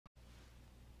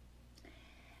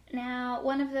Now,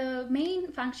 one of the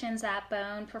main functions that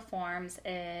bone performs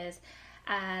is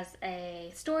as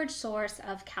a storage source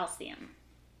of calcium.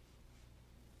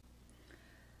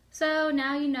 So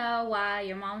now you know why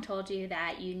your mom told you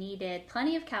that you needed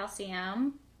plenty of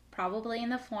calcium, probably in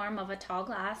the form of a tall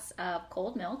glass of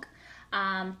cold milk,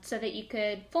 so that you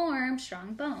could form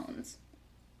strong bones.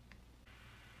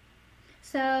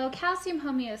 So calcium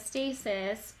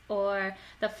homeostasis, or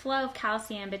the flow of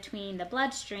calcium between the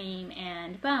bloodstream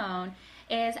and bone,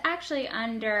 is actually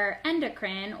under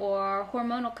endocrine or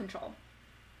hormonal control.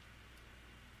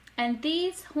 And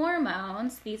these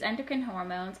hormones, these endocrine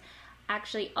hormones,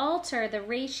 actually alter the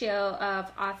ratio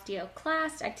of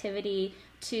osteoclast activity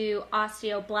to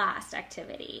osteoblast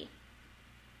activity.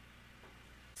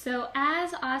 So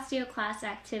as osteoclast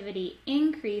activity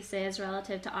increases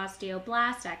relative to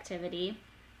osteoblast activity,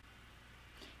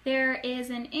 there is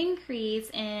an increase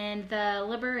in the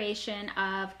liberation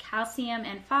of calcium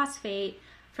and phosphate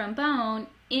from bone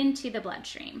into the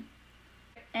bloodstream.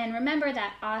 And remember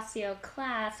that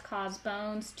osteoclasts cause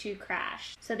bones to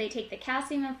crash. So they take the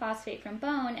calcium and phosphate from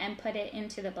bone and put it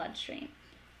into the bloodstream.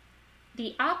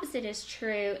 The opposite is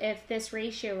true if this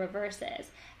ratio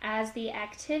reverses. As the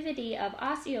activity of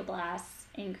osteoblasts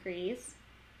increase,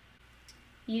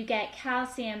 you get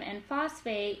calcium and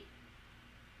phosphate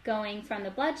going from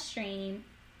the bloodstream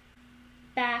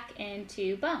back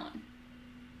into bone.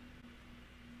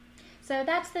 So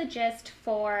that's the gist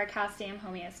for calcium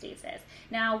homeostasis.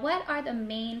 Now, what are the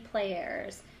main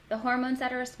players, the hormones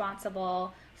that are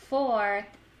responsible for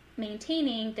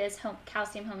maintaining this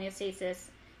calcium homeostasis,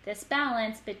 this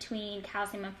balance between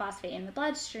calcium and phosphate in the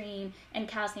bloodstream and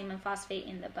calcium and phosphate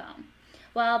in the bone?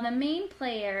 Well, the main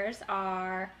players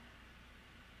are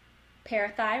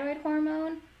parathyroid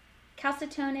hormone,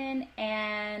 calcitonin,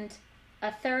 and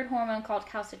a third hormone called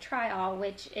calcitriol,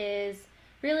 which is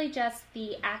really just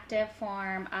the active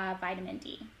form of vitamin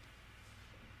D.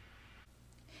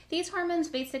 These hormones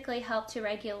basically help to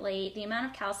regulate the amount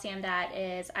of calcium that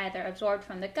is either absorbed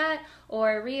from the gut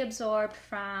or reabsorbed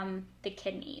from the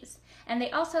kidneys. And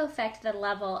they also affect the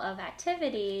level of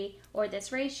activity, or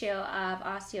this ratio of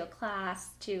osteoclast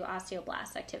to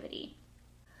osteoblast activity.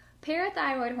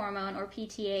 Parathyroid hormone, or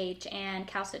PTH, and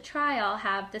calcitriol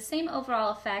have the same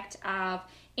overall effect of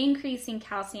increasing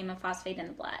calcium and phosphate in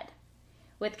the blood,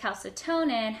 with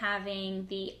calcitonin having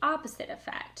the opposite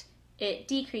effect. It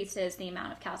decreases the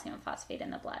amount of calcium and phosphate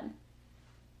in the blood.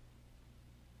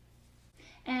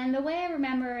 And the way I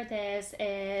remember this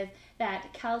is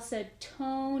that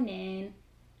calcitonin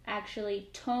actually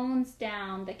tones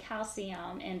down the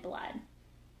calcium in blood.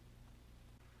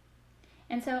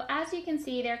 And so as you can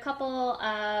see, there are a couple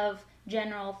of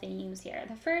general themes here.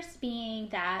 The first being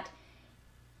that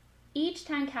each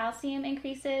time calcium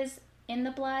increases in the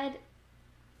blood,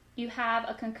 you have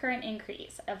a concurrent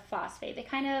increase of phosphate. They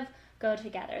kind of go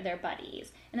together, they're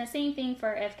buddies. And the same thing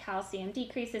for if calcium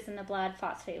decreases in the blood,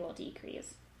 phosphate will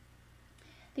decrease.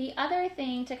 The other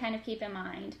thing to kind of keep in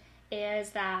mind is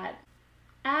that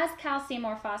as calcium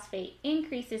or phosphate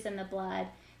increases in the blood,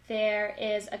 there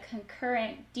is a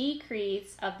concurrent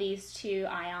decrease of these two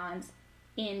ions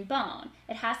in bone.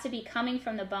 It has to be coming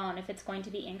from the bone if it's going to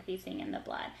be increasing in the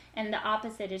blood. And the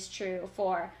opposite is true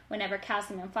for whenever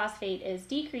calcium and phosphate is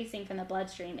decreasing from the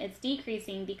bloodstream. It's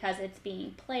decreasing because it's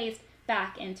being placed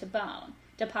back into bone,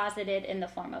 deposited in the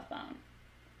form of bone.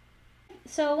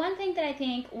 So one thing that I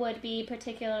think would be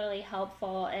particularly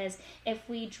helpful is if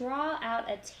we draw out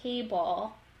a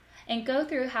table and go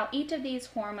through how each of these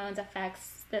hormones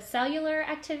affects the cellular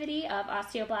activity of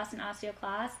osteoblasts and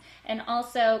osteoclasts, and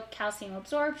also calcium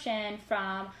absorption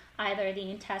from either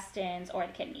the intestines or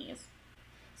the kidneys.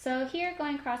 So here,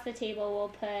 going across the table, we'll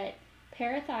put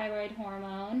parathyroid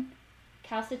hormone,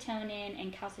 calcitonin,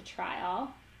 and calcitriol.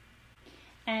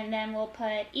 And then we'll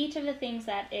put each of the things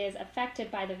that is affected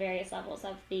by the various levels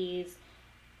of these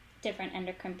different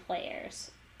endocrine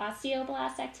players.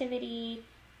 Osteoblast activity,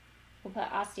 we'll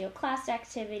put osteoclast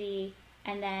activity,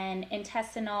 and then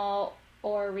intestinal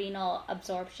or renal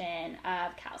absorption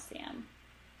of calcium.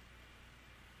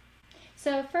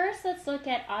 So first, let's look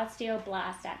at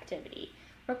osteoblast activity.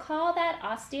 Recall that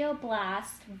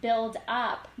osteoblasts build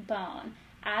up bone.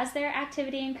 As their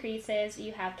activity increases,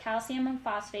 you have calcium and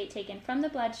phosphate taken from the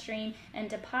bloodstream and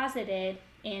deposited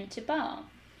into bone.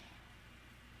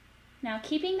 Now,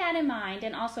 keeping that in mind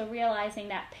and also realizing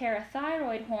that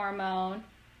parathyroid hormone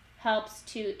helps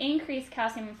to increase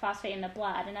calcium and phosphate in the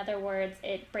blood. In other words,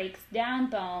 it breaks down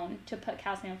bone to put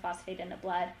calcium and phosphate in the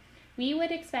blood. We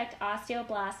would expect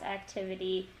osteoblast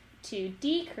activity to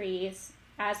decrease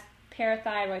as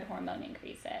parathyroid hormone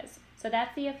increases. So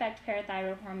that's the effect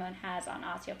parathyroid hormone has on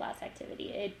osteoblast activity.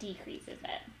 It decreases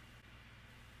it.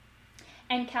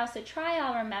 And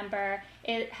calcitriol, remember,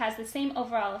 it has the same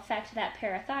overall effect that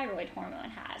parathyroid hormone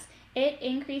has. It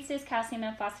increases calcium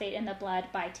and phosphate in the blood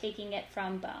by taking it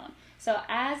from bone. So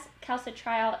as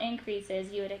calcitriol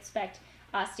increases, you would expect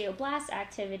osteoblast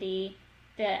activity,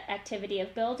 the activity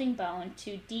of building bone,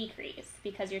 to decrease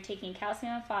because you're taking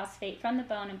calcium and phosphate from the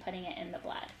bone and putting it in the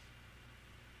blood.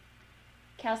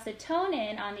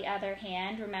 Calcitonin, on the other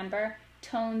hand, remember,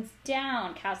 tones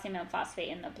down calcium and phosphate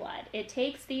in the blood. It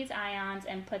takes these ions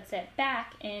and puts it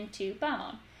back into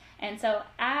bone. And so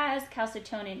as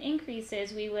calcitonin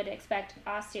increases, we would expect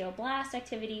osteoblast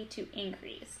activity to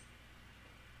increase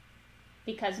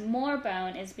because more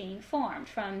bone is being formed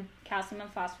from calcium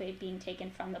and phosphate being taken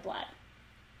from the blood.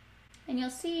 And you'll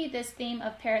see this theme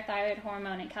of parathyroid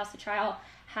hormone and calcitriol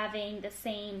having the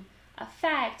same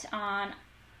effect on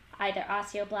either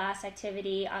osteoblast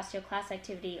activity, osteoclast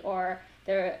activity, or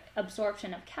the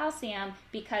absorption of calcium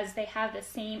because they have the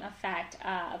same effect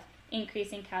of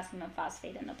increasing calcium and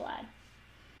phosphate in the blood.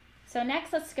 So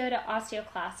next, let's go to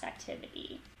osteoclast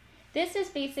activity. This is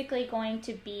basically going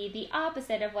to be the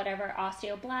opposite of whatever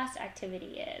osteoblast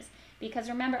activity is because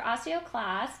remember,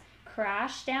 osteoclasts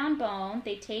crash down bone,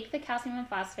 they take the calcium and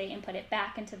phosphate and put it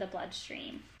back into the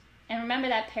bloodstream. And remember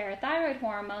that parathyroid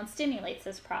hormone stimulates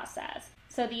this process.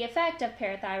 So the effect of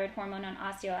parathyroid hormone on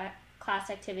osteoclast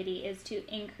activity is to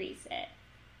increase it.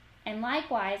 And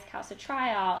likewise,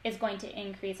 calcitriol is going to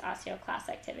increase osteoclast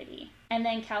activity. And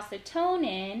then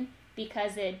calcitonin,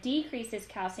 because it decreases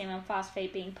calcium and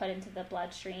phosphate being put into the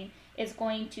bloodstream, is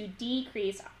going to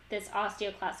decrease this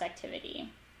osteoclast activity.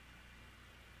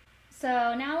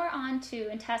 So now we're on to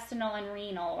intestinal and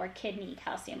renal or kidney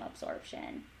calcium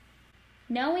absorption.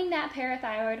 Knowing that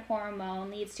parathyroid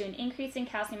hormone leads to an increase in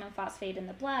calcium and phosphate in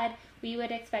the blood, we would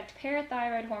expect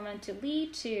parathyroid hormone to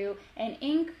lead to an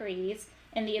increase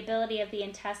in the ability of the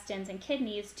intestines and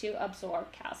kidneys to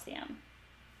absorb calcium.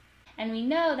 And we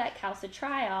know that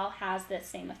calcitriol has this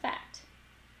same effect.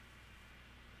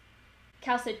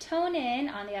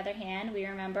 Calcitonin, on the other hand, we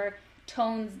remember,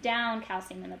 tones down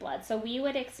calcium in the blood. So we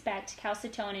would expect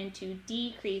calcitonin to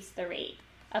decrease the rate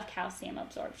of calcium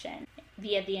absorption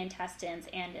via the intestines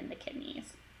and in the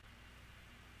kidneys.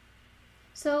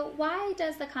 So why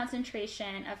does the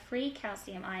concentration of free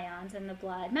calcium ions in the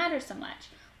blood matter so much?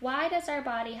 Why does our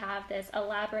body have this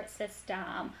elaborate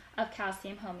system of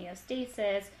calcium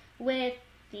homeostasis with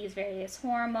these various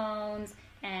hormones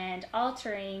and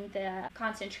altering the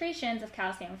concentrations of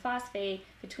calcium and phosphate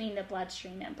between the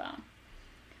bloodstream and bone?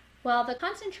 Well, the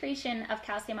concentration of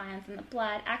calcium ions in the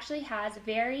blood actually has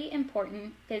very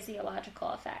important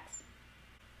physiological effects.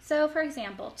 So, for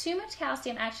example, too much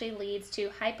calcium actually leads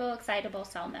to hypoexcitable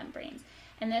cell membranes,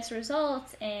 and this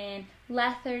results in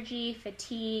lethargy,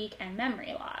 fatigue, and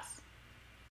memory loss.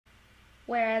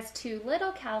 Whereas too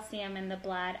little calcium in the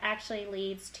blood actually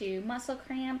leads to muscle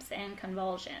cramps and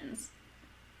convulsions.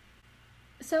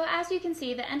 So as you can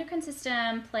see, the endocrine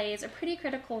system plays a pretty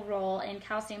critical role in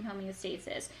calcium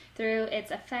homeostasis through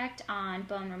its effect on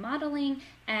bone remodeling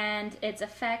and its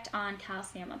effect on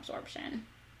calcium absorption.